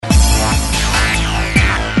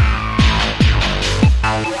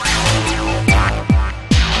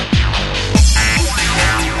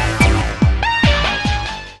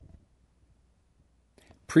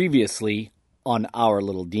Previously on our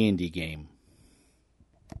little D&D game.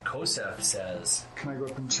 Kosef says, "Can I go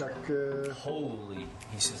up and check?" Holy,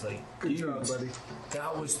 he says, like, Good job, buddy.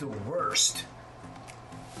 That was the worst.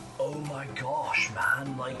 Oh my gosh,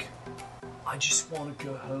 man, like, I just want to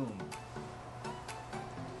go home.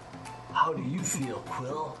 How do you feel,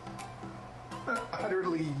 Quill?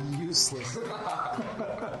 Utterly useless.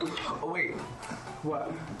 Oh, wait. What?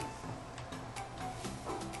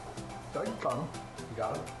 I got him. You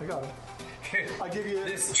got it? I got him. I give you...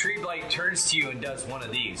 This tree blight turns to you and does one of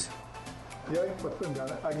these. Yeah, I got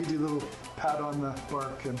it. I give you a little pat on the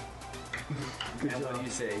bark and... Good And job. what do you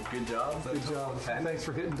say? Good job? Good job. Thanks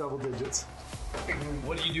for hitting double digits.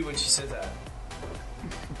 What do you do when she says that?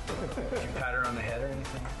 Do you pat her on the head or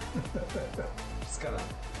anything? Just gotta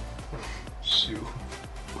shoo.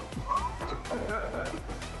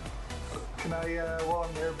 Can I, while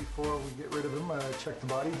I'm there, before we get rid of him, check the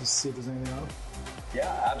body just to see if there's anything on him?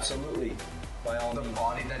 Yeah, absolutely. By all The means.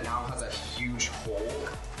 body that now has a huge hole.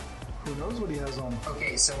 Who knows what he has on him?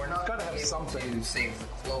 Okay, so we're not Gotta have able something. to save the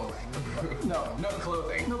clothing. No. No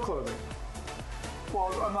clothing. No clothing. Well,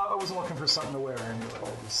 I wasn't looking for something to wear anyway.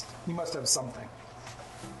 He must have something.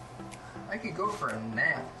 I could go for a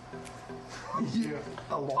nap. Yeah.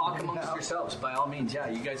 A long Talk amongst nap. yourselves, by all means. Yeah,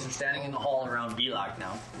 you guys are standing in the hall around Belak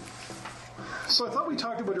now. So I thought we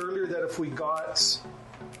talked about earlier that if we got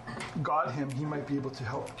him, he might be able to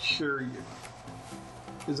help cure you.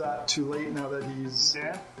 Is that too late now that he's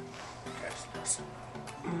dead?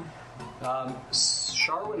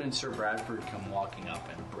 Sharwin and Sir Bradford come walking up,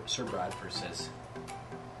 and Sir Bradford says,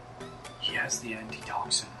 "He has the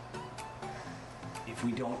antitoxin. If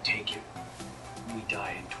we don't take it, we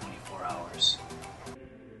die in 24 hours."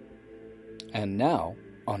 And now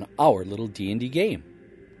on our little D&D game.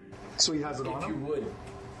 So he has it on If you him? would,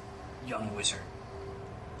 young wizard,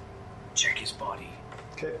 check his body.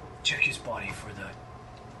 Okay. Check his body for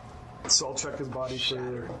the... So I'll check his body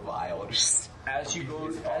for... Vile. Just As you go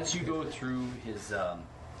through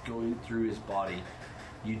his body,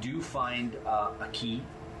 you do find a key.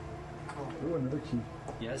 Oh, another key.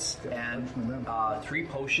 Yes, Yeah, and mention them. 3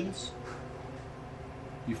 potions.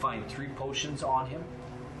 You find 3 potions on him,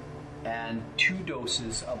 and 2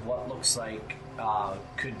 doses of what looks like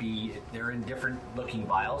could be. They're in different looking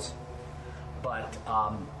vials, but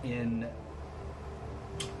in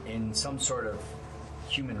some sort of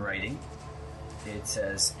human writing, it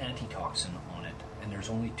says antitoxin on it, and there's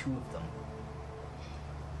only 2 of them.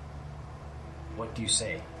 What do you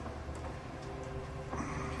say?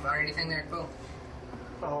 Found anything there, Quill?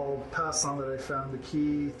 I'll pass on that I found the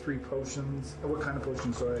key, 3 potions. What kind of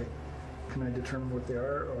potions can I determine what they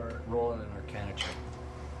are? Or Roll an Arcana check.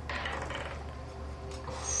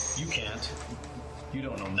 You can't. You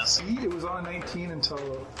don't know nothing. see, it was on a 19 until...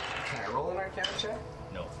 can I roll an Arcana check?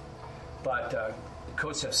 No. But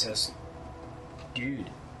Kosef says, "Dude,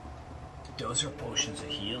 those are potions of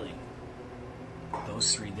healing.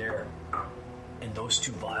 Those 3 there. And those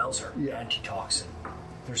 2 vials are Yeah. antitoxin.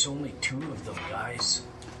 There's only 2 of them, guys."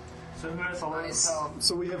 So who has the lowest health?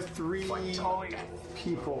 So we have 3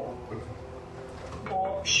 people.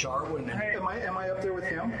 Sharwin and... Am I up there with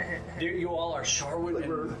him? There you all are. Sharwin Like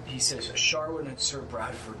we're- and... He says, Sharwin and Sir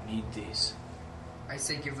Bradford need these. I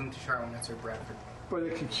say give them to Sharwin and Sir Bradford. But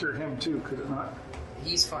it could cure him too, could it not?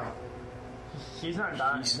 He's fine. He's not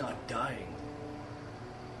dying. He's not dying.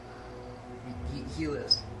 He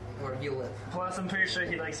lives. Or he'll live. Plus, I'm pretty sure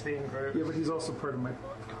he likes being group. Yeah, but he's also part of my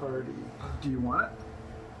party. Do you want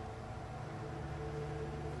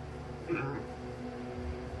it?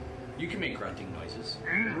 You can make grunting noises.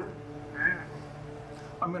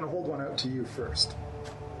 I'm going to hold one out to you first.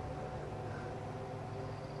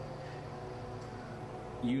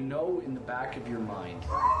 You know in the back of your mind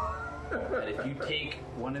that if you take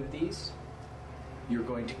one of these, you're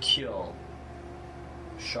going to kill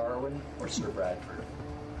Sharwin or Sir Bradford.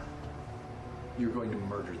 You're going to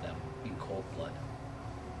murder them in cold blood.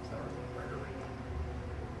 It's not really murdering.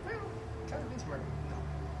 Well, kind of is murder.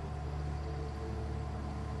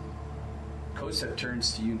 Kosef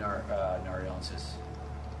turns to you, Nariel, and says,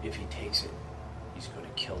 "If he takes it, he's going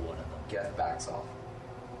to kill one of them." Geth backs off.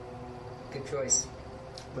 Good choice.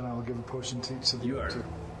 Then I'll give a potion to each of You're the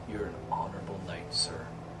two. an honorable knight, sir.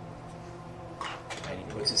 And he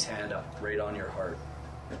puts his hand up right on your heart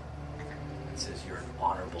and says, "You're an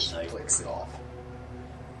honorable knight." Flicks it off.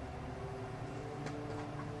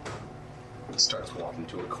 Starts walking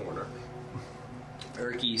to a corner.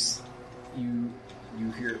 Urki's, you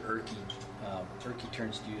hear Urki. Urki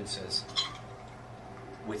turns to you and says,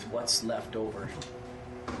 "With what's left over,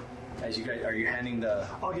 As you guys, are you handing the?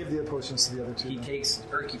 I'll give the potions to the other two. He then. takes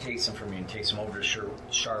Erky takes them from you and takes them over to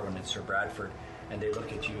Sharwin and Sir Bradford, and they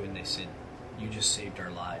look at you and they said, "You just saved our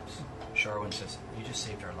lives." Sharwin says, "You just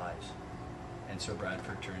saved our lives," and Sir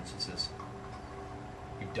Bradford turns and says,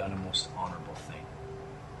 "You've done a most honorable thing.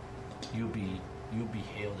 You'll be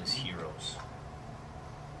hailed as heroes."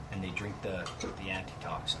 And they drink the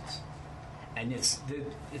antitoxins, and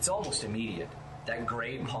it's almost immediate. That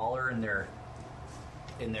gray pallor in their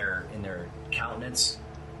countenance,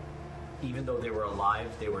 even though they were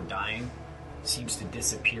alive, they were dying, seems to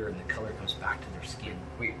disappear, and the color comes back to their skin.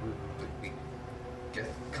 Wait. Geth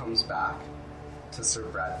comes back to Sir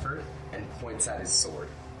Bradford and points at his sword.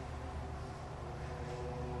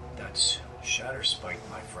 That's Shatterspike,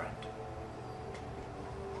 my friend.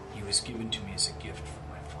 He was given to me as a gift from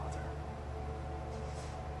my father.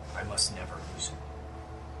 I must never lose him.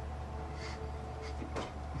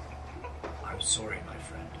 I'm sorry, my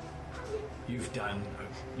friend. You've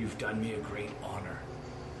done me a great honor.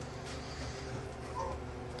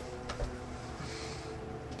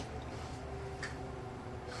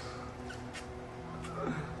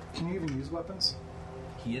 Can you even use weapons?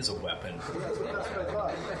 He is a weapon. That's what I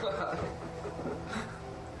thought.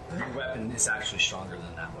 Your weapon is actually stronger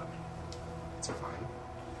than that weapon. It's fine.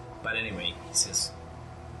 But anyway, he says,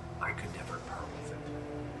 I could never part with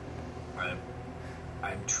it.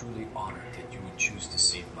 I'm truly honored that you would choose to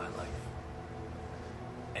save my life.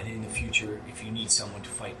 And in the future, if you need someone to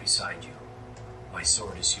fight beside you, my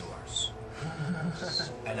sword is yours.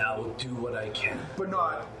 And I will do what I can. But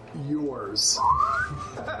not yours.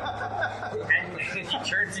 And he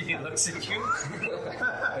turns and he looks at you.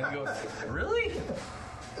 And he goes, really?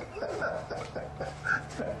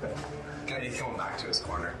 He's going back to his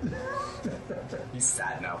corner. He's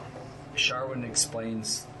sad now. Sharwin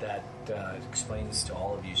explains to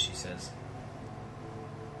all of you, she says,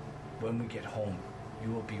 when we get home,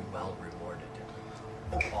 you will be well rewarded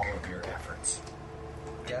for all of your efforts.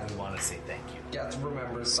 Geth We want to say thank you.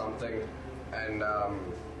 remembers something, and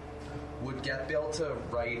would Geth be able to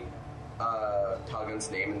write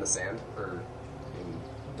Talgon's name in the sand or in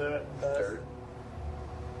dirt?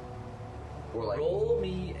 Or like Roll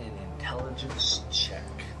me an intelligence check.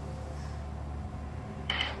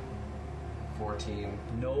 14.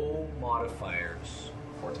 No modifiers.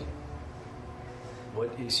 14.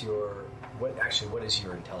 What is your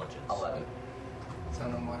intelligence? 11. So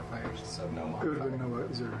no modifiers. So no It would modifier. have been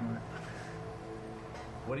no zero. Anyway.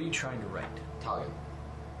 What are you trying to write? Talgon.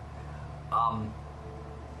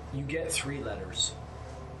 You get 3 letters.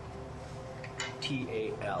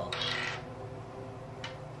 T-A-L.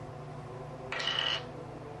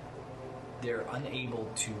 They're unable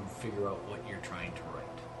to figure out what you're trying to write.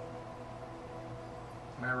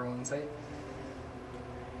 Can I roll insight?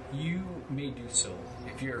 You may do so.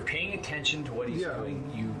 If you're paying attention to what he's Yeah,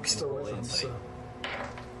 doing, you can still roll with him. insight.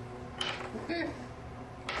 So.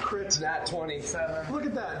 Crit. Nat 27. Look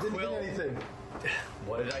at that. Didn't Quill. hit anything.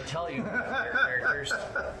 What did I tell you? Your characters,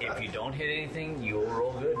 if you don't hit anything, you'll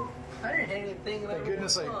roll good. I didn't hit anything. Thank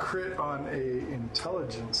goodness I crit on a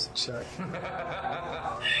intelligence check.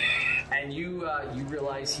 And you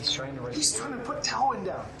realize he's trying to write. He's trying to put Talwyn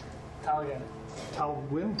down. Talgan.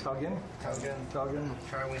 Talwyn? Talgan. Talgan?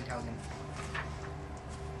 Try to win Talgan.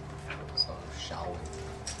 So shall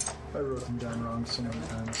we? I wrote them down wrong so many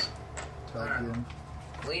times. Talgan.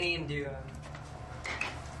 Lady and dude.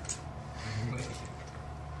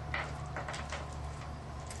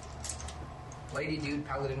 Lady, Dude,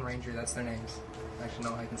 Paladin, Ranger, that's their names. Actually,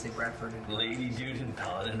 no, I can say Bradford and... Lady Dude and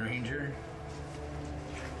Paladin Ranger.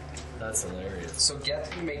 That's hilarious. So Geth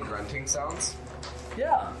can make grunting sounds.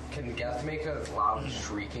 Yeah. Can Geth make a loud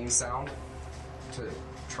shrieking sound to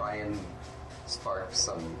try and spark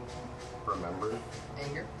some remember?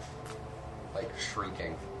 Anger? Like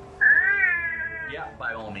shrieking. Yeah,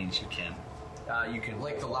 by all means you can. You can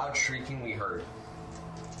Like the loud shrieking we heard.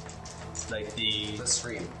 like the The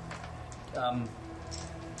scream.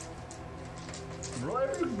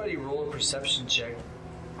 everybody roll a perception check.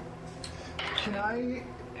 Can I...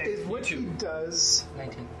 Is what he does...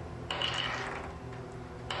 19.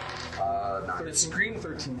 9. The scream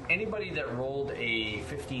 13. Anybody that rolled a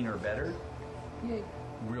 15 or better Yay.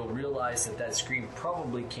 will realize that scream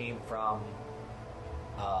probably came from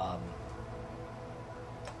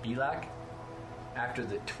Belak after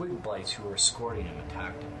the twig blights who were escorting him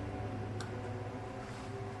attacked him.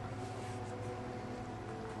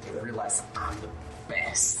 They realize I'm the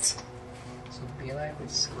best. So Belak would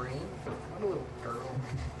scream? What a little girl.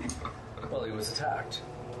 Well, he was attacked.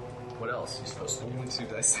 What else? He's supposed to do? Only 2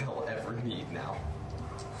 dice I'll ever need now.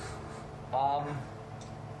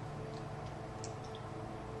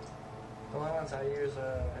 The only ones I use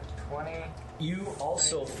are 20. You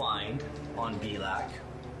also find on Belak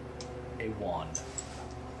a wand.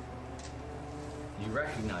 You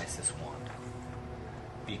recognize this wand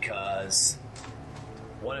because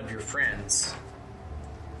one of your friends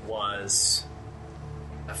was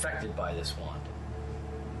affected by this wand.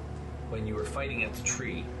 When you were fighting at the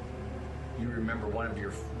tree, you remember one of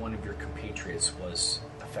your compatriots was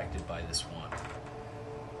affected by this wand.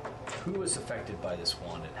 Who was affected by this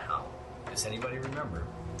wand and how? Does anybody remember?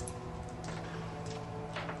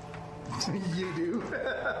 You do.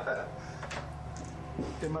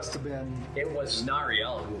 It must have been. It was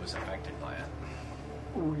Nariel who was affected by it.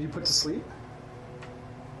 Were you put to sleep?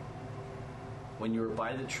 When you were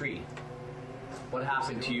by the tree, what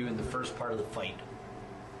happened to you in the first part of the fight?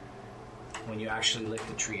 When you actually lit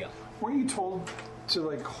the tree up? Weren't you told to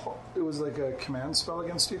it was like a command spell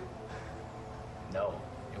against you? No.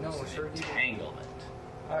 It was sure an you did. entanglement.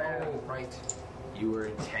 Oh, right. You were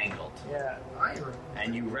entangled. Yeah. I remember.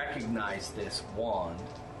 And you recognize this wand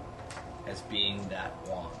as being that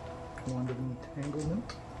wand. Wand of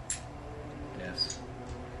entanglement. Yes.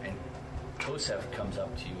 And Kosef comes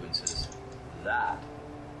up to you and says, that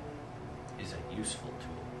is a useful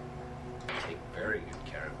tool. Take very good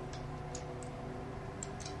care of it.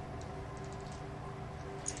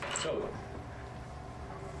 So,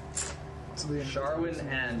 Sharwin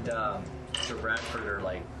and Sir Bradford are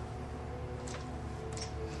like,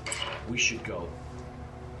 we should go.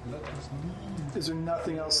 Is there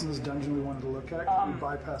nothing else in this dungeon we wanted to look at? We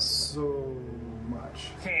bypassed so much.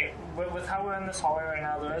 Okay, with how we're in this hallway right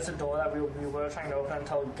now, there is a door that we were trying to open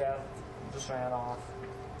until Geth just ran off.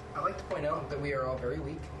 I'd like to point out that we are all very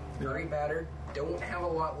weak, very battered, don't have a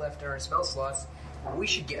lot left in our spell slots. We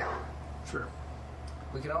should get out. Sure.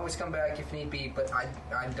 We can always come back if need be, but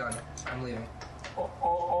I'm done. I'm leaving. Or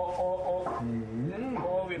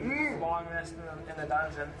we long rest in the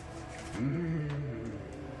dungeon.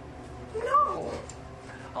 No!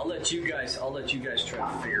 I'll let you guys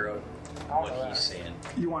try to figure out what he's saying.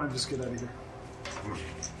 You want to just get out of here.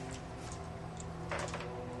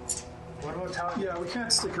 What about Talgan? Yeah, we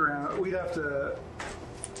can't stick around. We'd have to...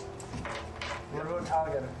 What about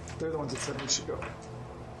Talgan? They're the ones that said we should go.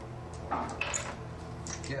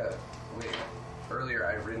 Yeah, wait. Earlier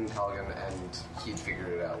I'd ridden Talgan and he'd figured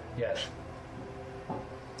it out. Yes.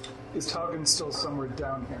 Is Talgan still somewhere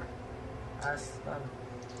down here? That's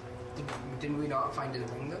Didn't we not find his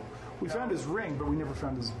ring, though? We found his ring, but we never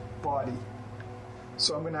found his body.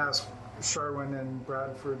 So I'm going to ask Sharwin and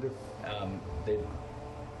Bradford if...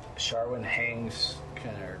 Sharwin hangs,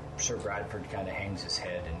 Sir Bradford kind of hangs his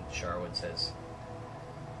head, and Sharwin says,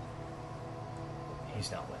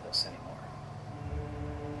 he's not with us anymore.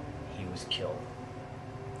 He was killed.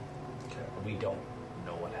 We don't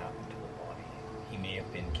know what happened to the body. He may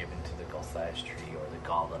have been given to the Gulthash tree, or the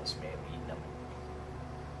goblins may have eaten him,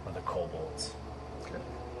 or the kobolds. Okay.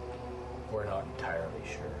 We're not entirely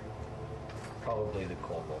sure. Probably the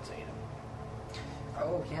kobolds ate him.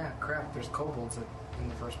 Oh, yeah, crap. There's kobolds in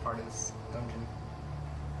the first part of this dungeon.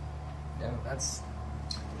 Yeah, that's...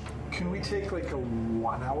 Can we take like a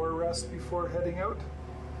 1 hour rest before heading out?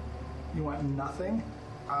 You want nothing?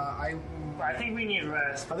 I think we need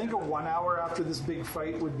rest. I think a 1 hour after this big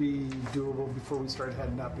fight would be doable before we start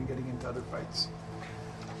heading up and getting into other fights.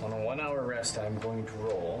 On a 1 hour rest, I'm going to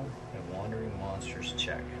roll a Wandering Monsters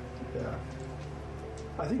check. Yeah.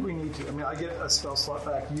 I think we need to. I mean, I get a spell slot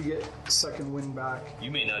back. You get second wind back. You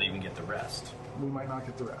may not even get the rest. We might not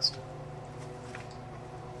get the rest.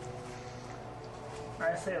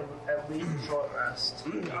 I say at least a short rest.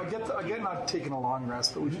 I get not taking a long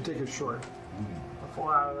rest, but we should take a short. A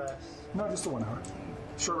 4 hour rest. No, just a 1 hour.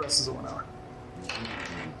 Short rest is a 1 hour.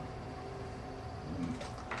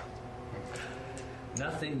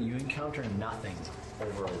 Nothing, you encounter nothing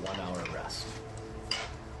over a 1 hour rest.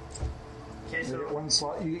 Okay, You get so one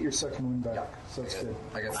slot, you get your second wind back. So that's good.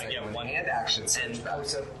 I guess I get one hand action and surge back.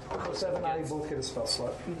 Kosef and I both get a spell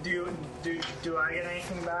slot. do I get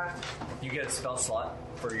anything back? You get a spell slot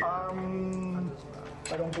for your...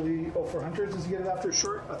 I don't believe... Oh, for Hunters, does he get it after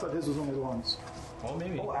short? I thought his was only longs. well,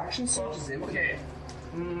 maybe. Oh, action surge is in. Okay.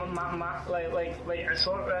 Like a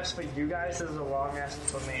short rest for you guys is a long rest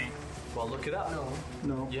for me. Well, look it up.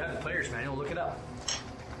 No. You have the player's manual, look it up.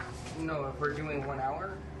 No, if we're doing 1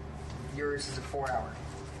 hour, yours is a 4 hour.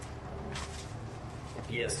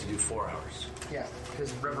 He has to do 4 hours. Yeah,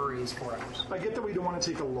 because Reverie is 4 hours. I get that we don't want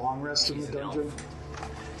to take a long rest in He's the an elf. dungeon,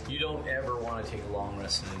 You don't ever want to take a long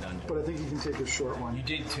rest in a dungeon. but I think you can take a short You one.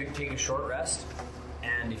 did take a short rest,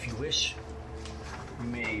 and if you wish, you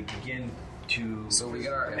may begin to So we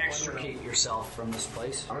get our extricate yourself from this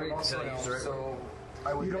place. I'm also Is that right? so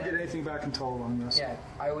I would You don't get benefit- anything back until a long rest. Yeah,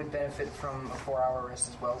 I would benefit from a 4-hour rest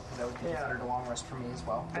as well, because that would be Yeah. considered a long rest for me as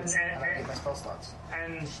well. And- And I get my spell slots.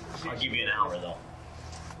 And I'll give you an hour though.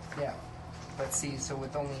 Yeah. But see, so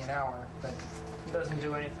with only an hour, that it doesn't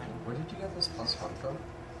do anything. Where did you get this +1 from?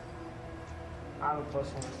 I have a plus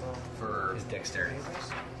one as well. For His dexterity.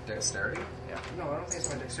 dexterity? yeah. No, I don't think it's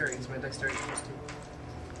my dexterity. It's my dexterity plus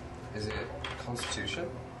 2. Is it Constitution?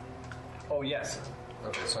 Oh yes.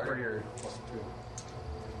 Okay, For sorry. your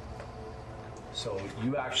so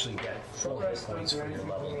you actually get full hit points for your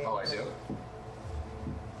level. Oh, I do.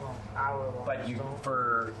 Well, hour long. But you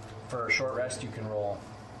so- for a short rest you can roll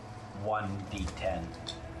 1d10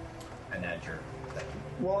 and add your thing.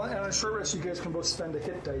 Well, and on a short rest, you guys can both spend a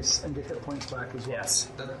hit dice and get hit points back as well. Yes.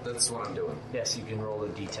 That's what I'm doing. Yes, you can roll a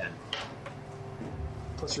d10.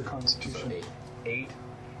 Plus your So constitution. 8. 8.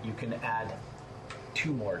 You can add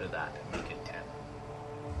 2 more to that and make it 10.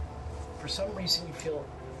 For some reason you feel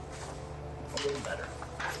a little better.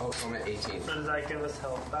 Oh, so I'm at 18. So does that give us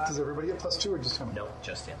health back? Does everybody get +2 or just him? No,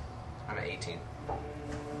 just in. I'm at 18.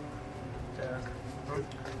 Yeah.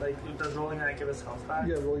 Like, does rolling that give us health back?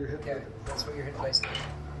 Yeah, roll your hit Yeah, that's what your hit dice do.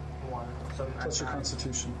 1. So I'm plus at your 9.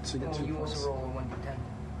 constitution, so you No, get 2 you points. also roll a 1d10.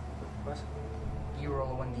 What? You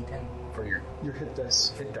roll a 1d10. For your Your hit dice.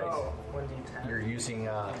 hit dice. Oh, 1d10. You're using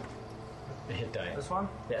the hit die. This one?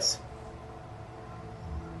 Yes.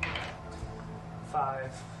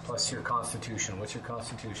 5. Plus your constitution. What's your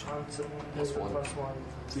constitution? This one plus 1.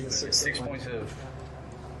 So you get 6, 6 points of.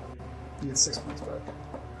 You get 6 points back.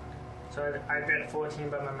 So I bet 14,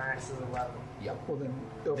 but my max is 11. Yep. Well, then,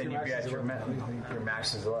 if Then your you max get is your, 11, your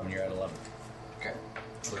max is 11. You're at 11. Okay.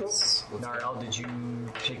 Cool. Let's Narelle, did you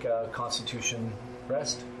take a constitution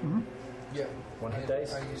rest? Yeah. One hit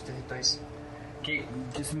dice? I used a hit dice. Okay,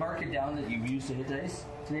 just mark it down that you've used a hit dice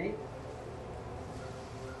today.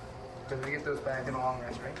 Because we get those back in a long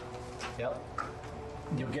rest, right? Yep.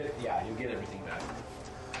 You'll get it. Yeah, you'll get everything back.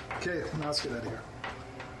 Okay, now let's get out of here.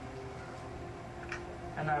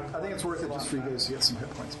 And I think it's worth it just for you guys to get some hit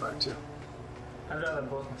points back too. I'd rather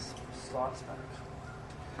both my slots back.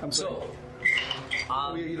 I'm sorry. So,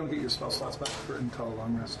 Oh, yeah, you don't get your spell slots back for until a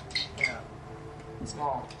long rest. Yeah.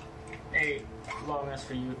 Small. 8. Long rest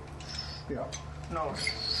for you. Yeah. No.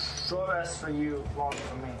 Short rest for you, long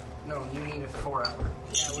for me. No, you need a 4-hour. Yeah,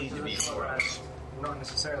 which need to is be a short 4 hours. rest. Not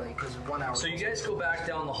necessarily, because 1 hour. so you guys go back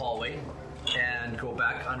down the hallway and go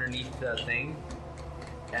back underneath the thing,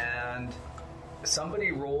 and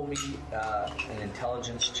somebody roll me an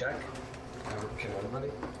intelligence check. Can anybody?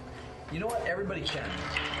 You know what? Everybody can.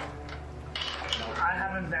 I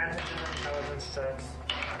have advantage in intelligence checks.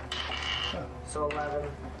 So 11.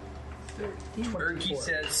 Erky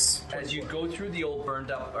says, as you go through the old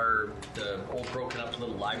burned up, or the old broken up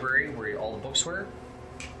little library where all the books were,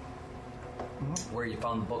 where you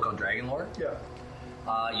found the book on dragon lore,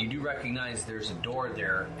 Yeah. you do recognize there's a door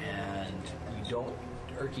there, and you don't.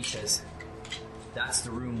 Erky says, that's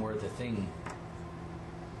the room where the thing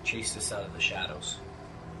chased us out of the shadows.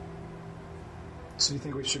 So you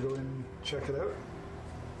think we should go in and check it out?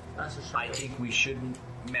 That's a I think we shouldn't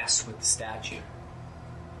mess with the statue.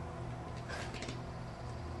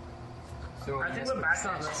 So I think we're back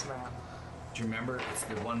on this map. Do you remember? It's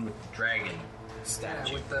the one with the dragon Yeah,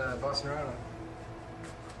 statue. with the Boston Rhino.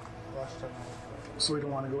 Lost it. So we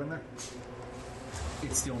don't want to go in there?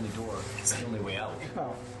 It's the only door. It's the only way out.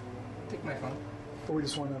 Oh. Take my phone. But we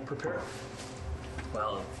just want to prepare.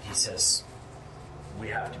 Well, he says we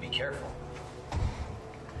have to be careful.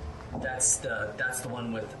 That's the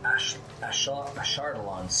one with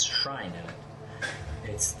Ashardalon's shrine in it.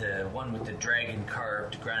 It's the one with the dragon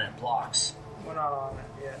carved granite blocks. We're not on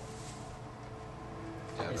it yet.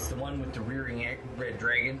 It's the one with the rearing red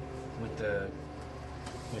dragon with the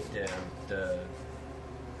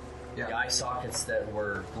Yeah. eye sockets that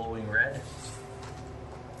were glowing red.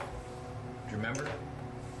 Do you remember?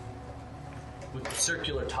 With the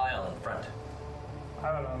circular tile in front.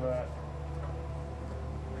 I don't know that.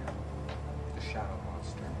 The shadow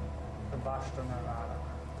monster. The Boston Armada.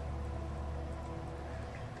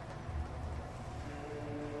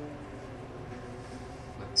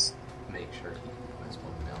 Let's make sure he puts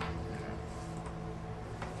one down.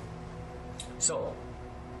 So,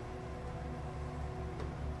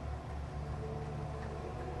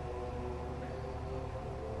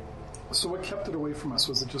 So what kept it away from us?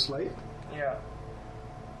 Was it just light? Yeah.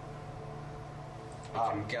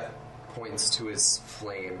 Get points to his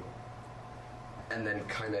flame, and then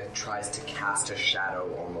kind of tries to cast a shadow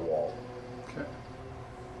on the wall. Okay.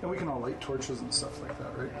 And we can all light torches and stuff like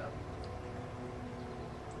that, right?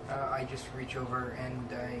 I just reach over and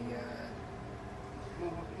I.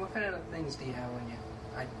 What kind of things do you have on you?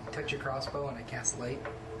 I touch your crossbow and I cast light.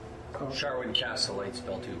 Sharwin casts a light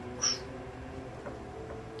spell too.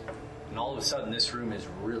 And all of a sudden, this room is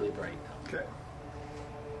really bright. Okay.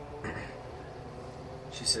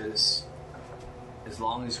 She says, as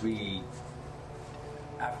long as we,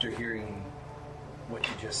 after hearing what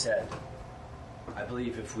you just said, I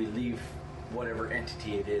believe if we leave whatever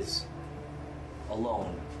entity it is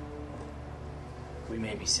alone, we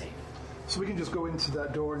may be safe. So we can just go into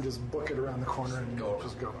that door and just book it around the corner and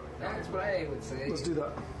just go. That's what I would say. Let's do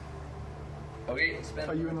that. Okay.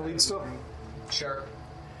 Are you in the lead still? Sure.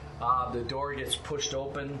 The door gets pushed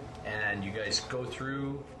open, and you guys go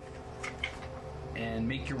through and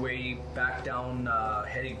make your way back down,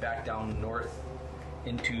 heading back down north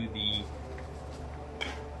into the.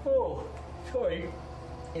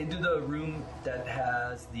 Into the room that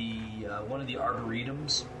has the one of the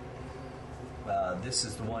arboretums. This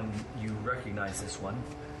is the one you recognize. This one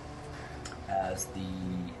as the.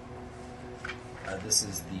 This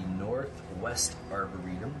is the Northwest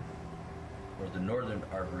Arboretum, or the Northern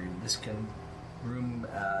Arboretum. This room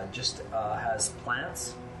just has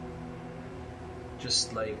plants,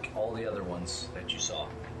 just like all the other ones that you saw.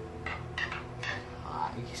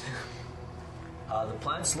 The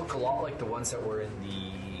plants look a lot like the ones that were in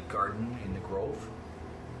the garden in the grove.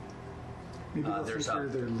 Maybe they'll There's think a you're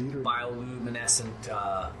their leader.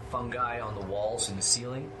 bioluminescent fungi on the walls and the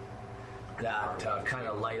ceiling that kind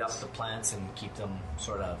of light up the plants and keep them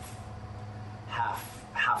sort of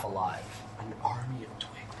half alive. An army of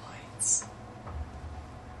twig lights.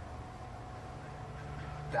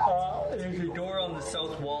 There's a door on the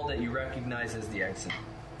south wall that you recognize as the exit.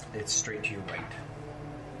 It's straight to your right.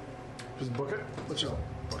 Just book it. Let's just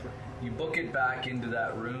book it. You book it back into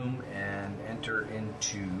that room and enter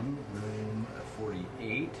into room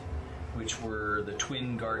 48, which were the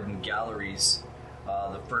twin garden galleries.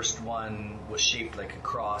 The first one was shaped like a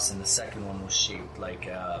cross, and the second one was shaped like,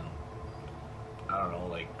 I don't know,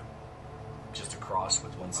 like just a cross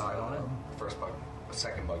with one side on it. First bug,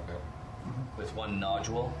 second bugbear. With one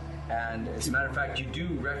nodule. And as a matter of fact, you do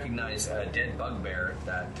recognize a dead bugbear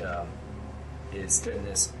that is in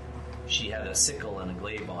this. She had a sickle and a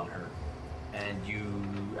glaive on her, and you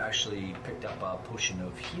actually picked up a potion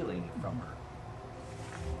of healing from her.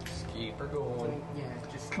 Just keep her going. Yeah,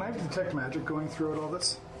 just. Can I detect magic going throughout all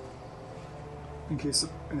this? In case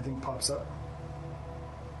anything pops up?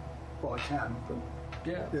 Well, I can, but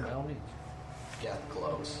Yeah, Yeah. by all means. Get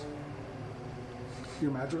close.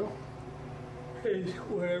 you're magical?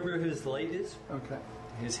 Wherever his light is, Okay.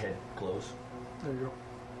 his head glows, There you go.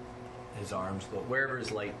 his arms glow, wherever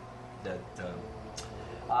his light. That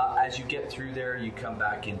as you get through there, you come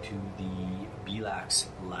back into the Belax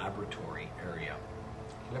laboratory area.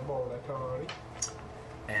 Laboratory.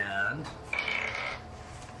 And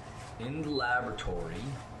in the laboratory,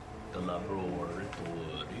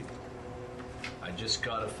 I just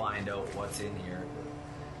gotta find out what's in here.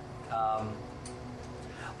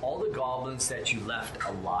 All the goblins that you left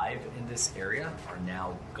alive in this area are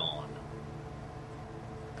now gone.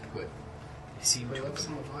 Good. They seem We to left have.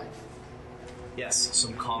 some alive. Yes,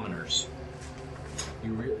 some commoners. They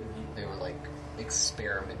were like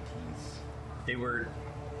experimentees. They were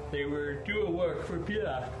doing work for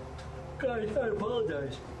Pia. Guys, I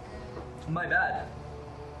apologize. My bad.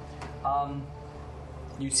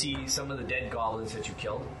 You see some of the dead goblins that you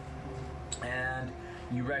killed, and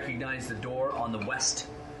you recognize the door on the west,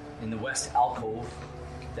 in the west alcove,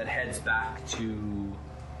 that heads back to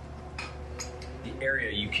the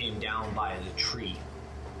area you came down by the tree.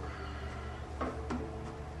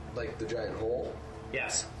 Like the giant hole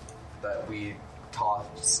Yes. that we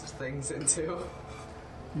tossed things into.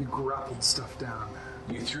 You grappled stuff down.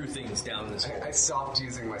 You threw things down this hole. I stopped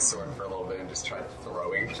using my sword for a little bit and just tried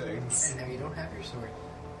throwing things. And now you don't have your sword.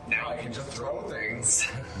 Now I can just throw things.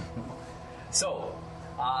 So,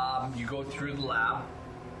 you go through the lab.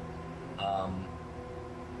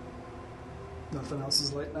 Nothing else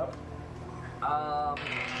is lighting up?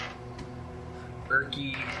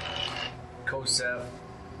 Urki, Kosef,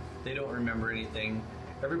 they don't remember anything.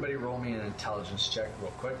 Everybody roll me an intelligence check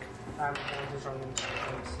real quick. I'm just running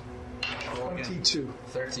things. Roll again. 22.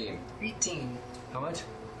 13. 18. How much?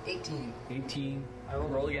 18. 18. I will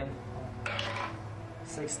Roll again.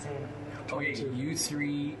 16. Okay, 22. you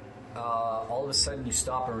three, all of a sudden you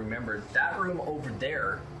stop and remember that room over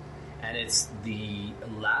there, and it's the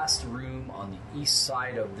last room on the east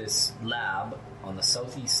side of this lab, on the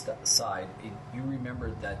southeast side. You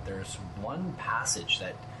remember that there's one passage,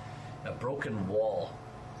 that a broken wall.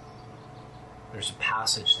 There's a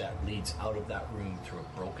passage that leads out of that room through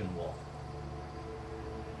a broken wall.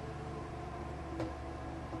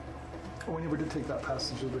 Oh, we never did take that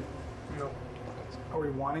passage, did we? No. Are we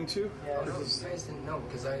wanting to? Yeah. Oh, no, you guys didn't know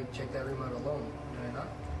because I checked that room out alone. Did I not?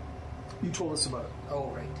 You told us about it. Oh,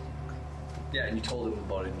 right. Yeah, and you told him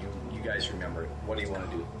about it, and you guys remember it. What do you want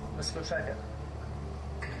to do? Let's go check it.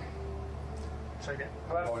 Check it.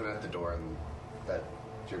 Point at the door and that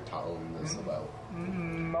you're telling us about.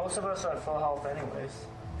 Most of us are at full health anyways.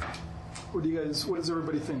 What does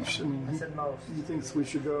everybody think? I mean, I said most. he thinks we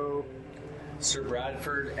should go. Sir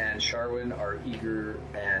Bradford and Sharwin are eager,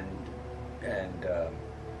 and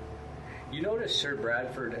you notice Sir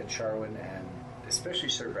Bradford and Sharwin, and especially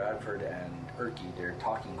Sir Bradford and Erky, they're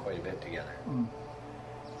talking quite a bit together.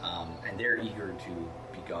 And they're eager to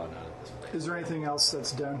be gone out of this place. Is there anything else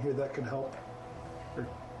that's down here that could help our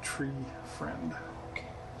tree friend?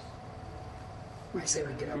 I say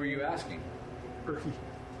we get Who up. are you asking? Erky.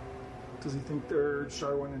 Does he think they're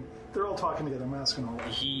Sharwin and they're all talking together? I'm asking all.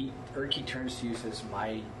 Erky turns to you and says,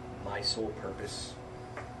 my sole purpose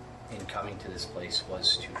in coming to this place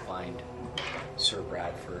was to find Sir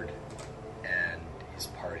Bradford and his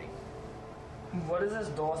party. What does this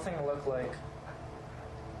door thing look like?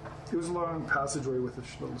 It was a long passageway with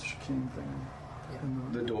a little chicane thing.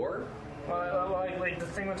 And The door? Well, like the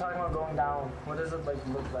thing we're talking about going down. What does it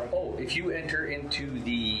look like? Oh, if you enter into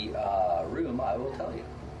the room, I will tell you.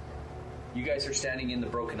 You guys are standing in the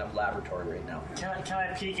broken up laboratory right now. Can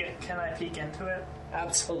I peek it? Can I peek into it?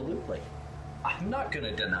 Absolutely. I'm not going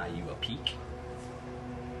to deny you a peek.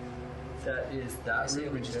 That is I that say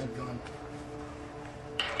room. we just keep going.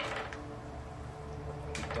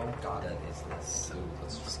 Don't got That it. is this. So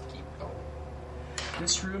let's just keep going.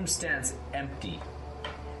 This room stands empty,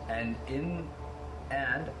 and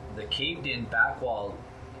the caved-in back wall.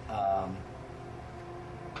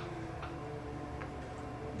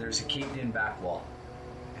 There's a caved-in back wall.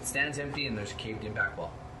 It stands empty, and there's a caved-in back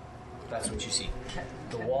wall. That's what you see.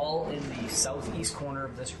 The wall in the southeast corner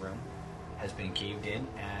of this room has been caved in,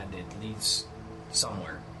 and it leads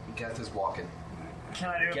somewhere. Geth is walking. Can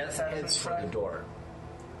I do a Geth perception heads for the check? door.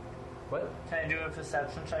 What? Can I do a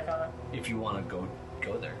perception check on it? If you want to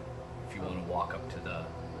go there. If you want to walk up to the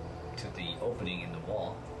opening in the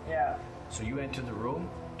wall. Yeah. So you enter the room,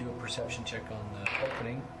 do a perception check on the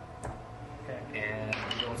opening, Okay. and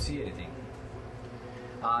you don't see anything.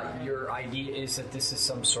 Your idea is that this is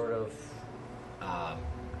some sort of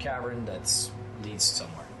cavern that leads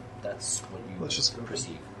somewhere. That's what you Let's just go.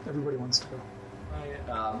 perceive. everybody wants to go. Okay.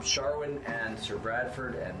 Sharwin and Sir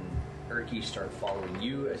Bradford and Erky start following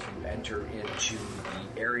you as you enter into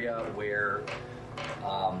the area where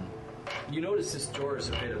you notice this door is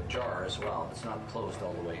a bit ajar as well. It's not closed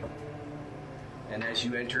all the way. And as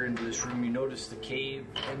you enter into this room, you notice the cave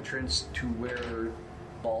entrance to where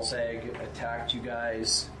Balzag attacked you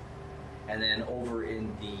guys. And then over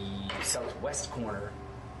in the southwest corner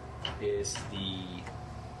is the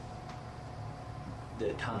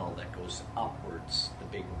tunnel that goes upwards, the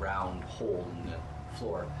big round hole in the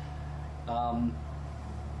floor.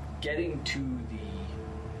 Getting to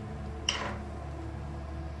the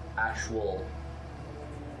actual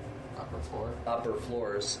upper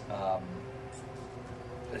floors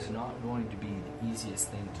is not going to be the easiest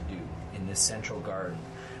thing to do in this central garden.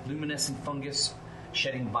 Luminescent fungus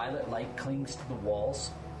shedding violet light clings to the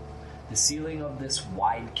walls. The ceiling of this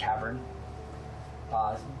wide cavern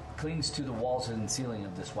clings to the walls and ceiling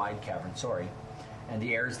of this wide cavern, and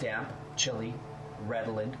the air is damp, chilly,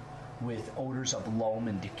 redolent, with odors of loam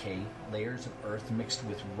and decay, layers of earth mixed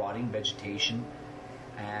with rotting vegetation,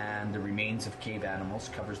 and the remains of cave animals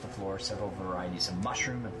covers the floor. Several varieties of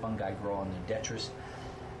mushroom and fungi grow on the detritus,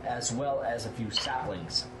 as well as a few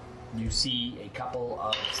saplings. You see a couple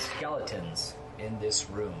of skeletons in this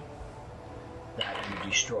room that you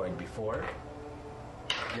destroyed before.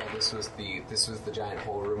 Yeah, this was the giant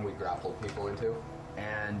hole room we grappled people into.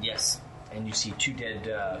 And yes, and you see two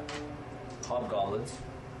dead hobgoblins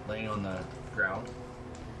laying on the ground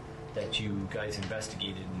that you guys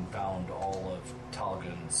investigated and found all of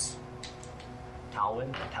Talgin,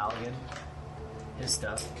 his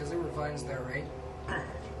stuff. Because there were vines there, right?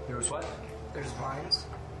 There was what? There's vines.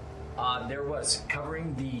 There was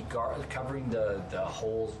covering the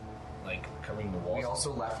holes, like covering the walls. We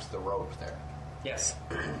also left the rope there. Yes.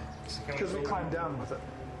 Because we climbed down with it.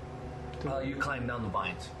 You climb down the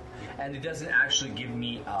vines, and it doesn't actually give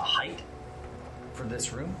me a height for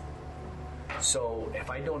this room. So if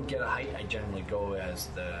I don't get a height, I generally go as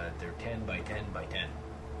they're 10 by 10 by 10.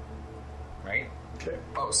 Right? Okay.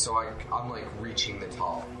 Oh, so I'm like reaching the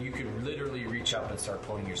top. You could literally reach up and start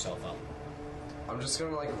pulling yourself up. I'm just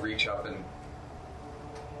gonna like reach up and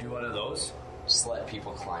Do one of those. just let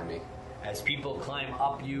people climb me. As people climb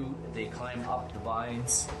up you, they climb up the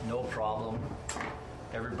vines, no problem.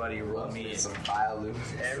 Everybody roll me. Some Biolu.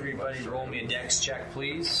 Everybody roll me a dex check,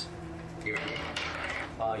 please. You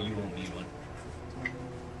won't need one.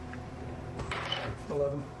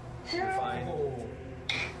 11. You're fine.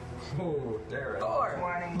 Oh, there.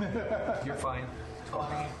 4. You're fine.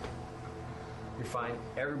 20. You're fine.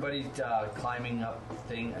 Everybody's climbing up the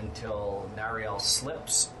thing until Nariel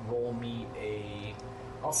slips. Roll me a...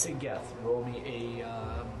 I'll say Geth. Roll me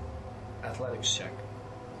a athletics check.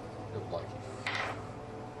 Good lucky.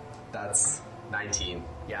 That's 19.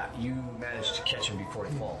 Yeah, you managed to catch him before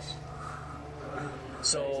he falls.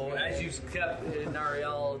 So as you kept,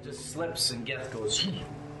 Nariel just slips and Geth goes...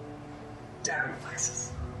 Damn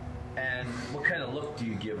reflexes. And what kind of look do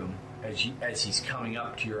you give him as he's coming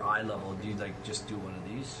up to your eye level? Do you like just do one of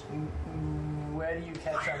these? Where do you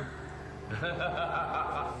catch him?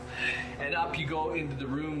 And up you go into the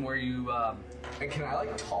room where you... And can I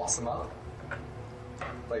like toss him up?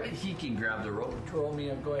 Like he can grab the rope. Go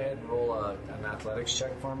ahead and roll an athletics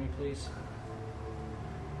check for me, please.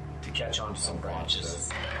 To catch onto some branches.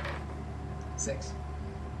 6.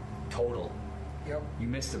 Total. Yep. You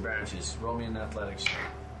missed the branches. Roll me an athletics check.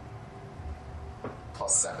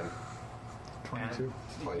 +7. 22.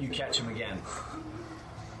 And you catch him again.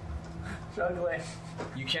 Struggling.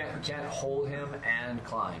 You can't hold him and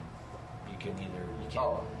climb. You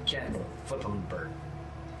can't flip him bird.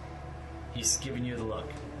 He's giving you the look.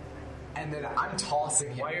 And then I'm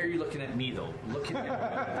tossing him. Why are you looking at me though? Looking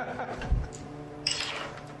at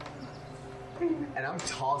me. And I'm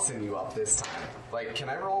tossing you up this time. Like, can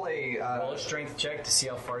I roll a Roll a strength check to see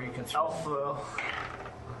how far you can throw. Alpha.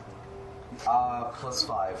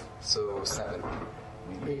 +5, so 7.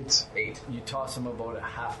 8. 8. You toss him about a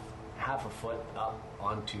half a foot up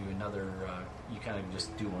onto another. You kind of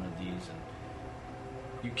just do one of these, and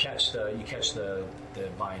you catch the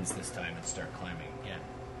vines this time and start climbing again.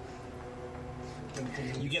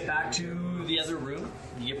 You get back to the other room.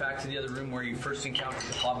 You get back to the other room where you first encountered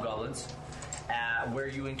the hobgoblins, where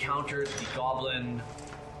you encountered the goblin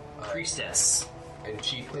priestess. And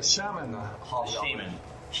chief. The shaman. Shaman.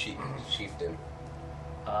 Chieftain.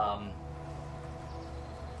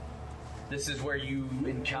 This is where you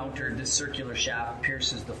encountered this circular shaft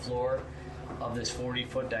pierces the floor of this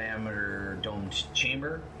 40-foot diameter domed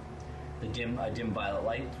chamber. A dim violet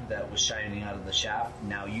light that was shining out of the shaft.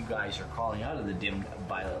 Now you guys are crawling out of the dim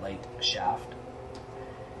violet light shaft.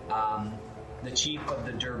 The chief of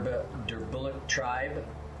the Durbulic tribe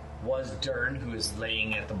was Dern, who is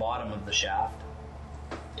laying at the bottom of the shaft.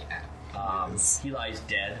 He lies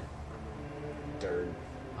dead. Dern.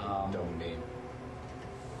 Don't name.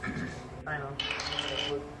 I know.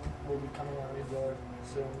 We'll be coming out of the door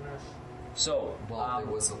soon-ish. So, Well,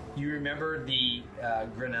 there was a you remember the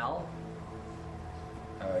Grenell?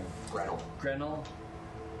 Grenell.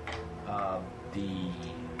 The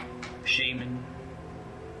shaman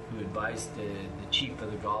who advised the chief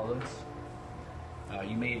of the goblins.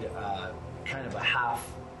 You made kind of a half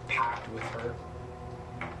pact with her.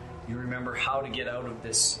 You remember how to get out of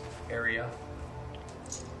this area.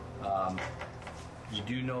 You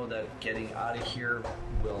do know that getting out of here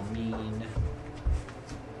will mean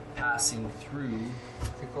passing through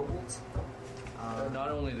The kobolds? not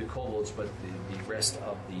only the kobolds, but the rest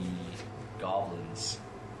of the goblins.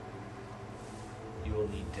 You will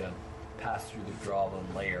need to pass through the goblin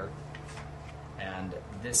lair. And I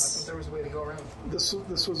thought this... there was a way to go around. This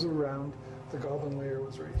was around. The goblin layer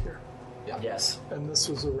was right here. Yeah. Yes. And this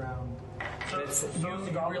was around.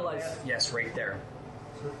 You realize... Yes, right there.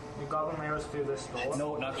 The goblin lair was through this door.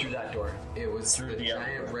 No, not through that door. It was Through the the other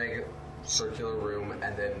giant door. rig circular room,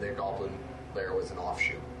 and then the goblin lair was an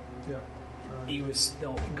offshoot. Yeah. He was...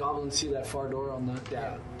 No, goblins see that far door on the...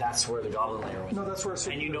 Yeah. That's where the goblin lair was. No, that's where.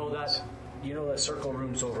 And you know that... You know that circle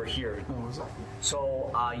room's over here. Oh, was it?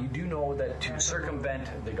 So you do know that to circumvent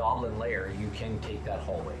the goblin lair, you can take that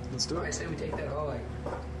hallway. Let's do I it. say we take that hallway.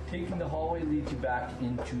 Taking the hallway leads you back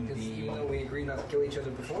into Because even though the... we agreed not to kill each other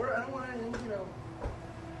before, I don't want to,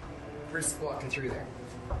 risk walking through there.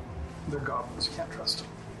 They're goblins. You can't trust them.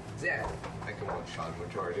 Exactly. I can one-shot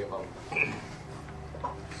majority of them.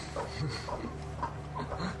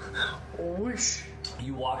 Whoosh.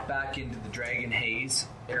 You walk back into the Dragon Haze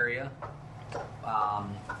area.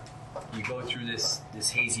 You go through this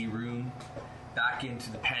hazy room, back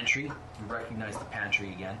into the pantry. You recognize the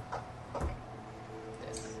pantry again.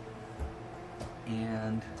 Yes.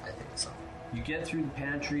 And I think so. you get through the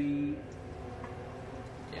pantry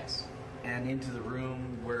Yes. and into the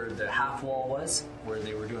room where the half wall was, where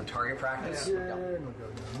they were doing target practice. Yeah, and we'll go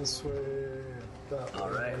down this way. That way. All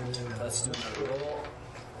right, let's do another roll.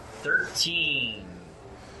 13.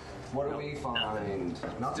 What do we find?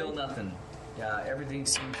 Still nothing. Yeah, everything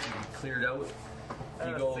seems to be cleared out.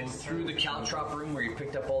 You go through the caltrop room where you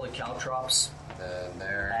picked up all the caltrops, And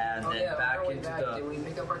there. and Oh then yeah, back on our way into back, did we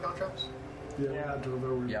pick up our caltrops? Yeah, we had to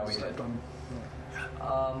over. Yeah, we stepped did.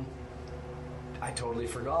 on. I totally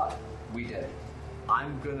forgot. We did.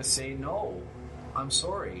 I'm gonna say no. I'm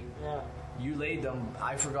sorry. Yeah. You laid them.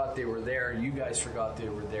 I forgot they were there. You guys forgot they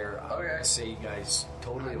were there. I'm Okay. gonna say you guys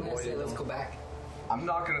totally I'm gonna say avoided let's them. go back. I'm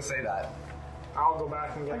not gonna say that. I'll go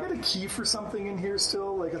back and I get got it. a key for something in here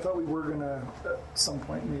still. Like I thought we were gonna at some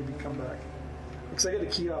point maybe come back. Because I got a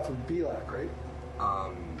key off of Belak, right?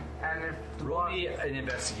 And if Roll me an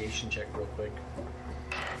investigation check real quick.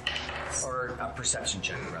 Or a perception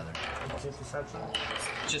check, rather. It's a perception.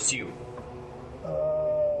 Just you.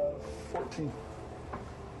 14.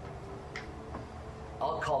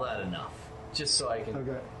 I'll call that enough. Just so I can...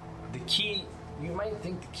 Okay. The key... You might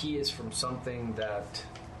think the key is from something that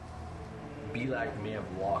Belak may have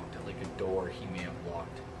locked, like a door he may have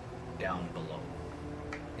locked down below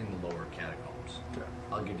in the lower catacombs. Okay.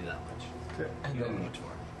 I'll give you that much. Okay. And You don't know then much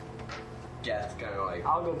more. Geth kind of like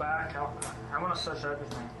I'll go back. I want to search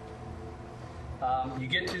everything. You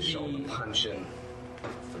get to show the the... punch in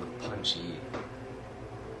for the punchy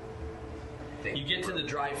thing. You get to the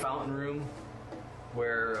dry fountain room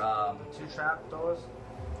where... 2 trap doors.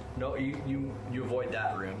 no, you avoid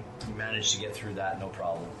that room. You manage to get through that, no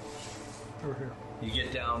problem. Over here. You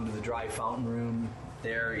get down to the dry fountain room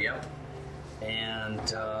there, yep. And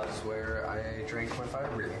That's where I drank my fire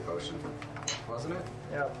breathing potion, wasn't it?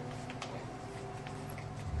 Yep.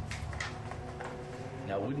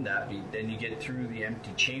 now wouldn't that be... Then you get through the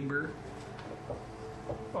empty chamber,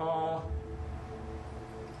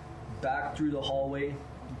 back through the hallway, you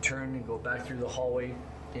turn and go back through the hallway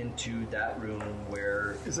into that room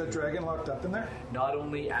where Is that dragon locked up in there? not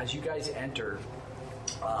only as you guys enter,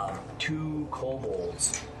 2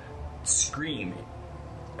 kobolds scream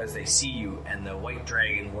as they see you, and the white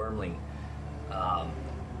dragon wormling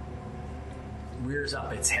rears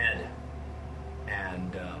up its head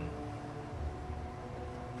and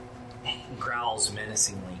growls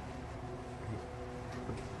menacingly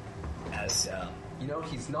as You know,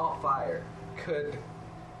 he's not fire. Could.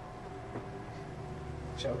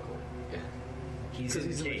 Choco. Yeah. he's 'Cause in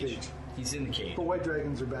he's the in the cage. cage. He's in the cage. But white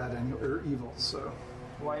dragons are bad or evil, so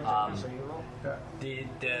White dragons are evil. yeah.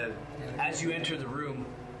 The as you enter the room,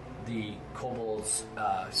 the kobolds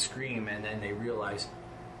scream, and then they realize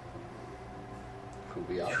Who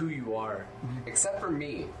we are. who you are. Except for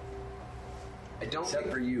me. I don't Except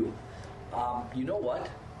think for you. You know what?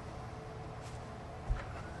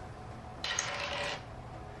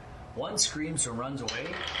 One screams and runs away,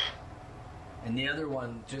 and the other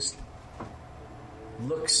one just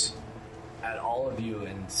looks at all of you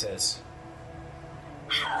and says,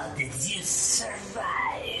 "How did you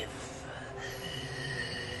survive?"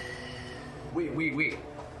 Wait.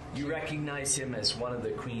 You recognize him as one of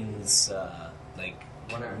the queen's,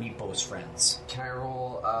 one of Meepo's friends. Can I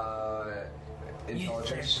roll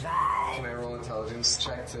intelligence? survived. Can I roll intelligence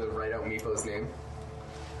check to write out Meepo's name?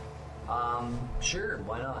 Sure,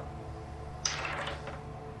 why not?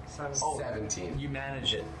 17. You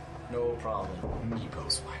manage it. No problem.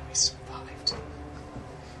 Meepo's why we survived.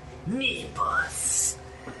 Meepos.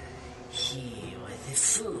 He was a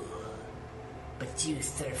fool, but you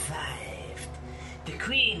survived. The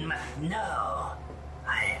queen must know.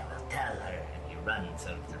 I will tell her. And he runs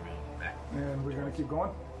out of the room back. And we're gonna keep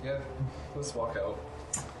going. Yeah, let's walk out.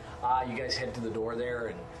 You guys head to the door there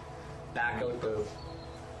and back out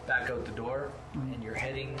the door, and you're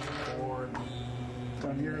heading for the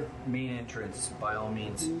Down here. main entrance. By all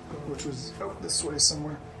means. Which was out this way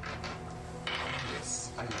somewhere.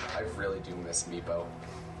 Yes, I really do miss Meepo.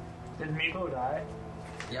 Did Meepo die?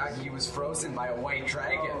 Yeah, he was frozen by a white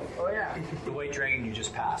dragon. Oh yeah. The white dragon you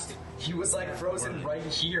just passed. He was like frozen right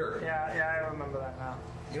here. Yeah, I remember that now.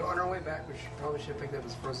 You know, on our way back, we probably should have picked up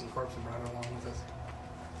his frozen corpse and brought it along with us.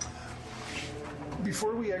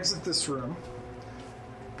 Before we exit this room,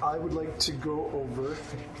 I would like to go over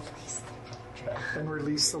and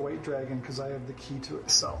release the white dragon because I have the key to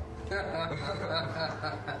its cell.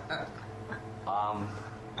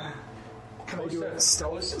 Can I do it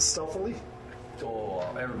stealthily? Oh,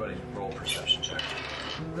 everybody roll perception check.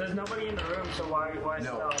 There's nobody in the room, so why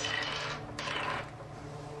No. stealth?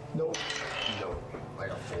 Nope. No, like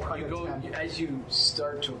a 4. You go as you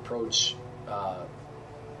start to approach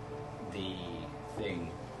the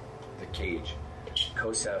thing, the cage.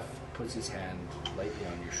 Kosef puts his hand lightly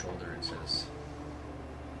on your shoulder and says,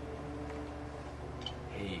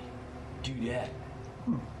 "Hey, do that.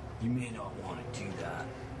 You may not want to do that."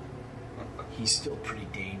 he's still pretty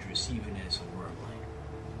dangerous, even as a wormling.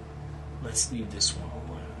 Let's leave this one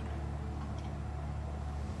alone.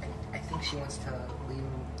 I think she wants to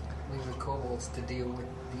leave the kobolds to deal with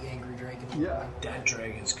the angry dragon. Yeah. That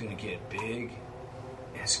dragon's gonna get big,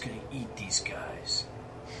 and it's gonna eat these guys.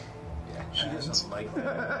 He doesn't like them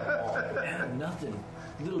at all. Man, nothing.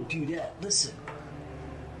 Little dudette, listen.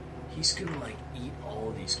 He's gonna like eat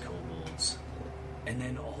all these kobolds, and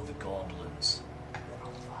then all the goblins.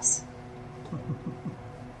 All of us.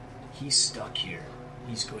 He's stuck here.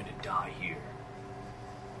 He's going to die here.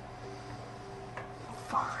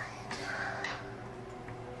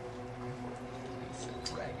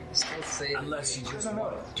 Still say Unless you just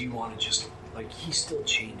want. Do you want to just like he's still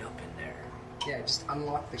chained up in there? yeah, just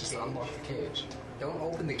unlock the cage. Unlock the cage. Don't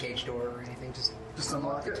open the cage door or anything. Just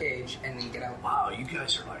unlock the cage and then get out. Wow, you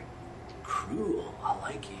guys are like cruel. I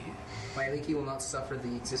like you. Mailiki will not suffer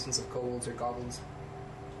the existence of kobolds or goblins.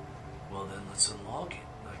 Well then, let's unlock it.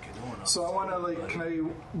 Like I don't want to. So I want to like, can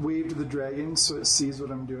I wave to the dragon so it sees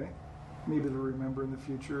what I'm doing? Maybe it'll remember in the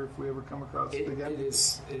future if we ever come across it again.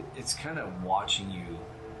 It's kind of watching you.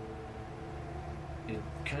 It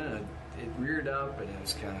reared up and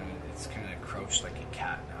it's kind of crouched like a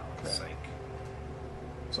cat now. It's Okay. like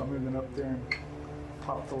So I'm moving up there and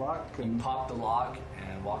pop the lock. you And pop the lock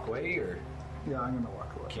and walk away, or yeah, I'm gonna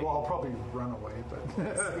walk away. Okay. Well, I'll probably run away,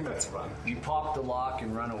 but Let's run. you pop the lock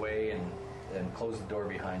and run away and close the door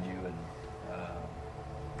behind you, and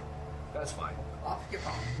that's fine. Off you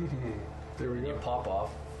pop. there we You go. pop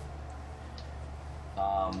off.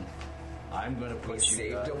 I'm gonna put you.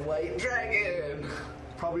 Saved a white dragon.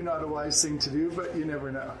 Probably not a wise thing to do, but you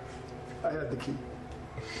never know. I had the key.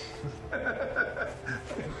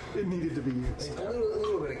 It needed to be used. A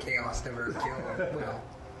little bit of chaos never killed. Well,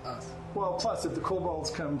 us. Well, plus if the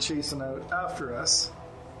kobolds come chasing out after us,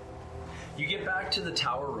 You get back to the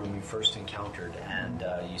tower room you first encountered, and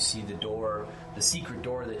you see the door, the secret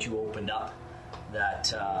door that you opened up,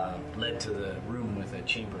 that led to the room with the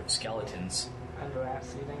chamber of skeletons. And the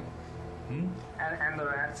rats eating. Hmm? And the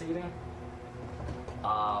rats eating.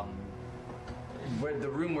 Where the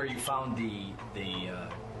room where you found the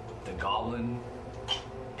goblin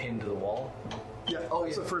pinned to the wall, yeah, Oh,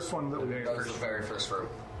 it's yeah. the first one that we That was the very first room.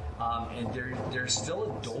 and there's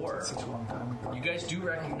still a door. such a long time ago. You guys do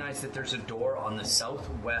recognize that there's a door on the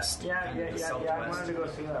southwest. Yeah. kind of the I southwest. wanted to go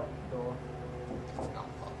see that door.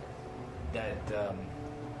 That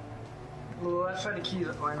Well, let's try the keys.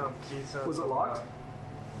 Why not keys? Was it locked?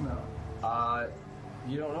 No.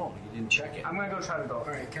 you don't know. You didn't check it. I'm gonna go try the door.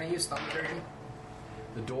 Alright, can I use thaumaturgy?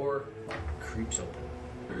 The door creeps open.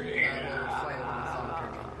 I will fly open with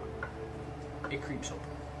thaumaturgy. It creeps open.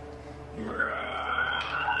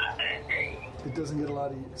 It doesn't get a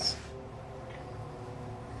lot of use.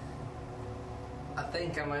 I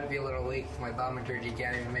think I might be a little weak. My thaumaturgy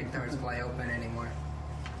can't even make doors fly open anymore.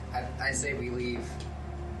 I say we leave.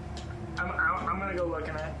 I'm gonna go look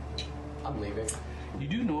in it. I'm leaving. You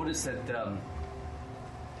do notice that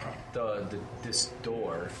this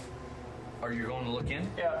door. Are you going to look in?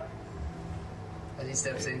 Yeah. As he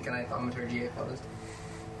steps in, can I thaumaturgy it first?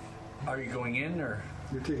 Are you going in, or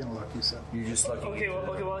You're taking a look, you said. you're just looking? Okay.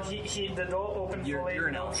 Well, he the door opened fully. You're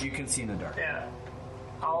enough. You can see in the dark. Yeah.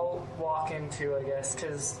 I'll walk into, I guess,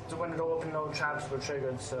 because when the door opened, no traps were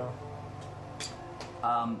triggered. So.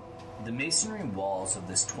 The masonry walls of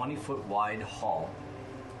this 20-foot wide hall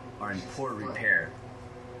are in poor repair.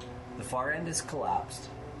 The far end is collapsed,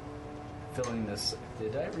 filling this.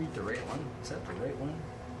 Did I read the right one? Is that the right one?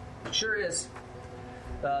 It sure is.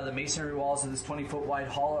 The masonry walls of this 20-foot wide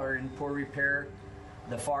hall are in poor repair.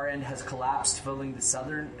 The far end has collapsed, filling the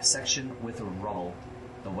southern section with rubble.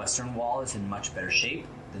 The western wall is in much better shape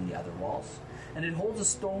than the other walls, and it holds a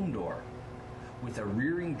stone door with a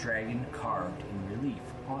rearing dragon carved in relief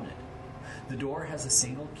on it. The door has a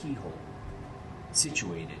single keyhole,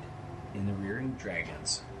 situated in the rearing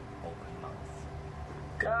dragon's open mouth.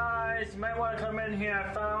 Guys, you might want to come in here.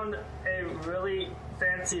 I found a really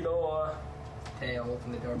fancy door. Hey, I'll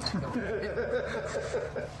open the door back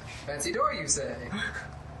up. Fancy door, you say?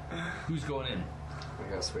 Who's going in?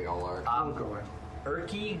 I guess we all are. We'll go in.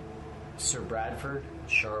 Erky, Sir Bradford,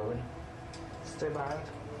 Sharwin. Stay behind.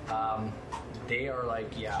 They are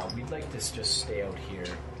like, yeah, we'd like to just stay out here.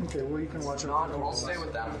 Okay, well, you can watch out. I'll stay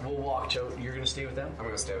with them. We'll walk out. You're gonna stay with them, I'm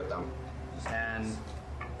gonna stay with them. and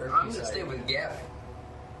I'm Erky's gonna stay with Gav.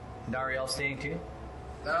 Nariel staying too.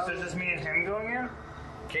 So just me and him going in?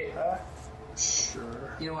 Okay.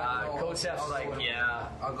 Sure. You know what? Kosef's I'll go like, with- yeah.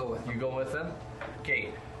 I'll go with You him. go with them? Okay.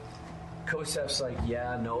 Kosef's like,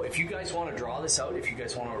 yeah, no. If you guys want to draw this out, if you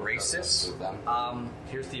guys want to erase this,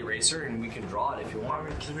 here's the eraser, and we can draw it if you want.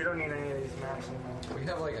 Because we don't need any of these maps anymore. We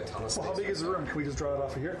have like a ton of space. Well, how big is the room? Can we just draw it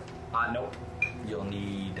off of here? Nope. You'll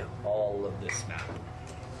need all of this map.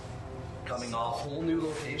 Coming A off, whole new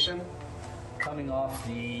location? coming off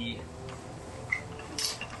the.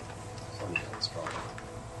 That's probably.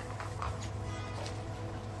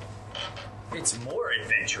 It's more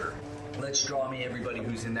adventure. Let's draw me everybody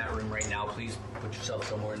who's in that room right now. Please put yourself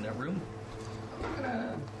somewhere in that room. I'm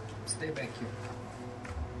gonna stay back here.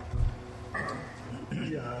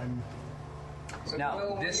 Yeah, I'm. Now,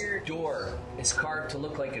 Well, this weird. door is carved to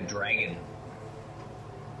look like a dragon.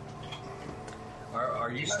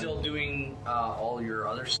 Are you still doing all your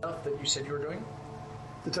other stuff that you said you were doing?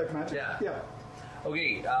 Detect magic? Yeah. Yeah.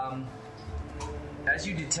 Okay, as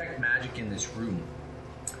you detect magic in this room,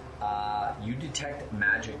 you detect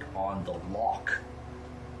magic on the lock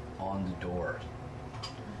on the door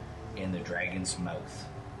in the dragon's mouth.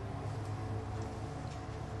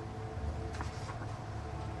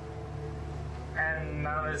 And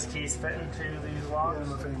none of his keys fit into these I locks. don't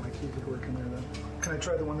know if any of my key could work in there then. Can I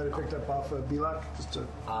try the one that I picked up off of Belak? Just to,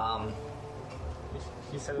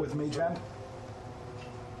 He said with Mage Hand?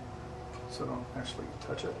 So I don't actually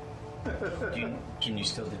touch it. Can you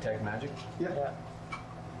still detect magic? Yeah.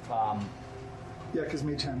 Yeah. Yeah, because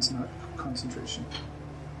Mage Hand's not concentration.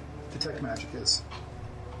 Detect magic is.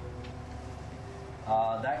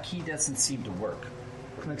 That key doesn't seem to work.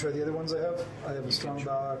 Can I try the other ones I have? I have a strong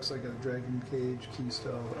box, I got a dragon cage, key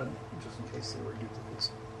still, just in case they were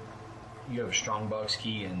duplicates. You have a strongbox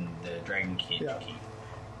key and the dragon cage Yeah. key.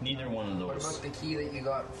 Neither one of What those. about the key that you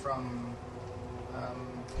got from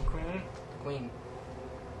Queen? Queen?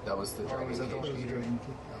 That was the Or dragon was that the cage. That was a dragon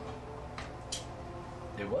key.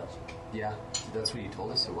 It was? Yeah, that's what you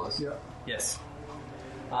told us it was. Yeah. Yes.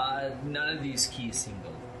 None of these keys seem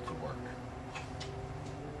to work.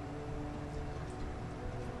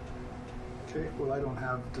 Okay, well I don't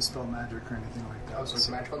have Dispel Magic or anything like that. Oh, so it's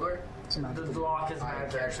a magical door? It's a The magical. lock is I magic.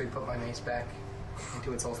 can actually put my mace back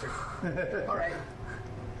into its holster. Alright.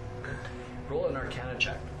 Roll an Arcana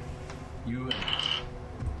check. You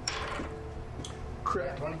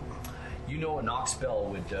Crit. 20. you know a knock spell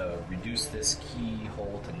would reduce this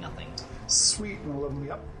keyhole to nothing. Sweet, and level me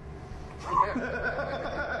up.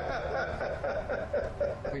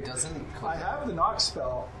 Wait, doesn't I have the knock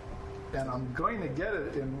spell, and I'm going to get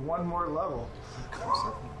it in one more level.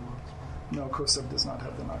 No, Kosef does not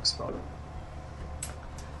have the knock spell.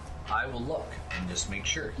 I will look and just make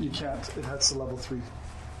sure. You can't. It has to level 3.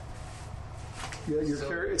 Yeah, So-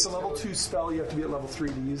 it's a level 2 spell. You have to be at level 3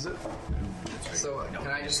 to use it. So, can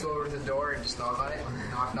I just go over to the door and just knock on it?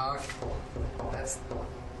 Knock, knock. That's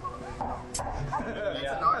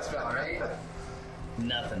a knock spell, right?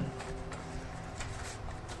 Nothing.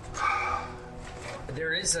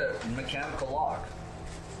 There is a mechanical lock.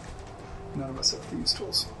 None of us have these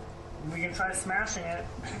tools. We can try smashing it.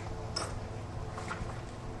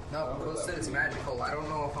 No, Close said it's magical. I don't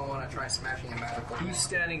know if I want to try smashing a magical. Who's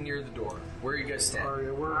standing near the door? Where are you guys standing?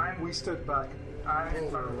 Aria, we stood back. I'm in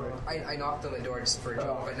front of the door. I knocked on the door just for a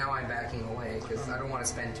joke, but now I'm backing away because I don't want to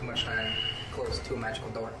spend too much time close to a magical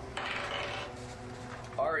door.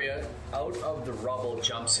 Arya, out of the rubble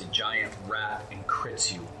jumps a giant rat and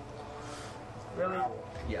crits you. Really?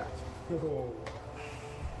 Yeah.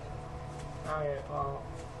 Okay, well,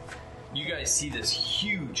 You guys see this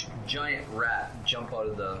huge giant rat jump out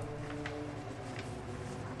of the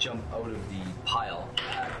pile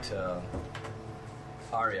at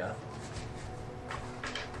Arya.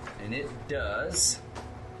 And it does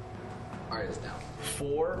Arya's down.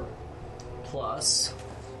 4 plus.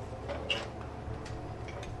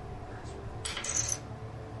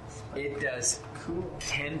 It does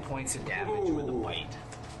 10 points of damage with a bite.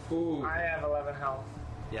 I have 11 health.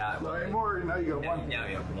 Yeah, well, Nine more, now you got now, one. now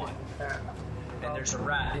you have 1. Yeah. And there's a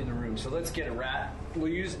rat in the room, so let's get a rat.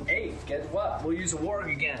 We'll use, hey, guess what? We'll use a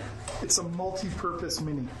warg again. It's a multi-purpose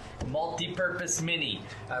mini. Multi-purpose mini.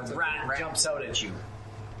 A rat jumps out at you.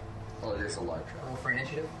 Oh, there's a large trap. Roll for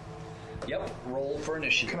initiative. Yep, roll for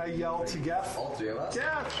initiative. Can I yell to Geth? All three of us?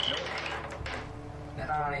 Geth!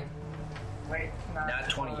 Nat 20. Wait, no. Nat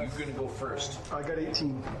 20, you're gonna go first. I got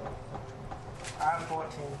 18. I'm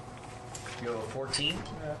 14. You have a 14?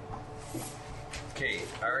 Yeah. Okay,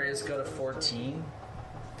 Arya's got a 14.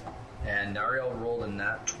 And Nariel rolled a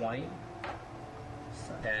nat 20.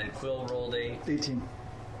 And Quill rolled a 18.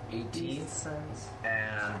 18. Sense.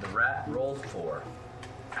 And the rat rolled 4.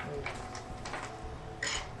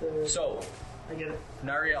 So, I get it.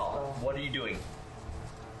 Nariel, what are you doing?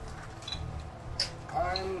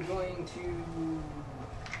 I'm going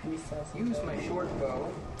to use my short bow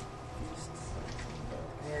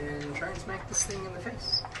and try and smack this thing in the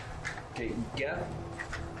face. Okay, Geth,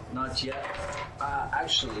 not yet.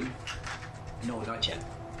 Actually, no, not yet.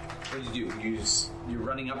 What do? You're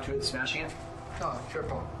running up to it, smashing it, Oh, short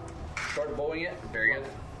bow. start bowing it. Very good.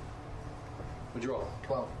 What'd you roll?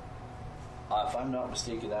 12. If I'm not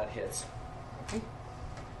mistaken, that hits. Okay.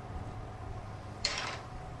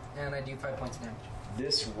 And I do 5 points of damage.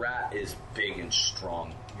 This rat is big and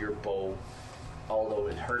strong. Your bow, although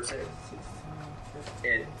it hurts it,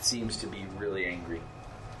 it seems to be really angry.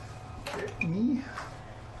 Me?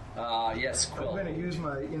 Yes, I'm Quill. going to use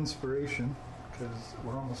my inspiration because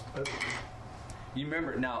we're almost out. You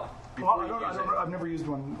remember now. Well, Before you use it, I've never used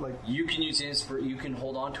one like. you can use you can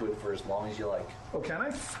hold on to it for as long as you like. Oh, can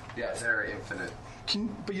I? Yeah, they're infinite.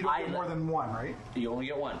 But you don't get I- more than one, right? You only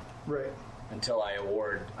get one Right. until I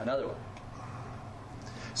award another one.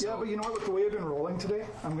 Yeah, but you know what? With the way I've been rolling today,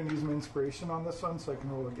 I'm going to use my inspiration on this one so I can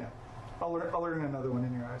roll again. I'll learn another one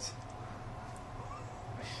in your eyes.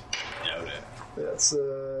 Doubt it. That's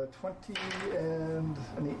 20 and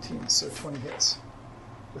an 18, so 20 hits.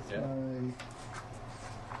 With Yeah.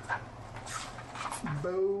 my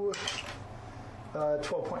bow,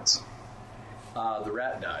 12 points. The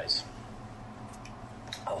rat dies.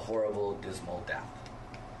 A horrible, dismal death.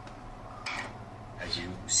 As you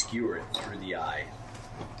skewer it through the eye.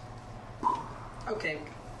 Okay,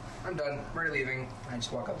 I'm done. We're leaving. I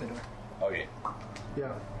just walk out the door. Okay.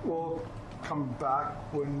 Yeah, we'll come back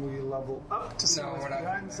when we level up to see No, what's we're not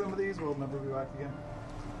behind coming some of these. We'll never be back again.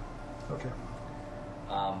 Okay.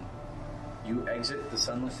 You exit the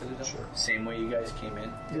Sunless Citadel. Sure. Same way you guys came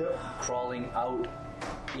in. Yep. Crawling out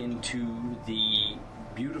into the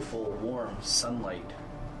beautiful, warm sunlight.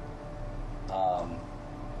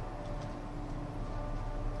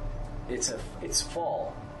 It's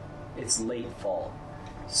fall. It's late fall.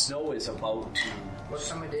 Snow is about to What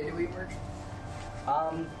time of day do we emerge?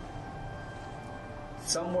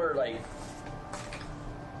 somewhere like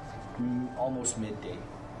almost midday.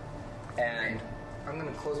 And I'm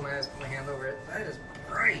gonna close my eyes, put my hand over it. That is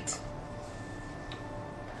bright.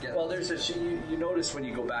 well, there's you notice when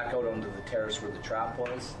you go back out onto the terrace where the trap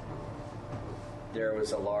was, there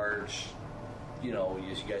was a large, as you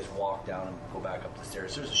guys walk down and go back up the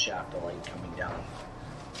stairs, there's a shaft of light coming down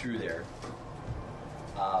through there.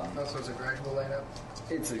 Also, it's a gradual light up.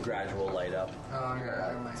 It's a gradual light up. Oh,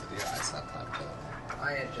 never mind. Yeah, it's not that good.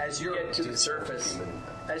 I had As you get to the surface, and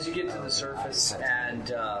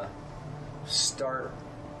start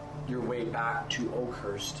your way back to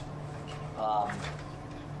Oakhurst,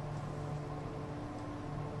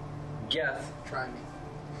 Geth, try me.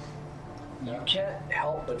 you can't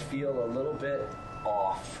help but feel a little bit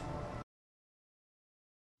off.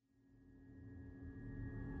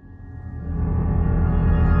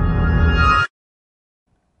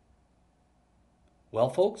 Well,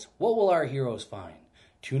 folks, what will our heroes find?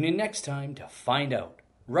 Tune in next time to find out,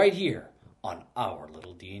 right here on our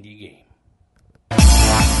little D&D game.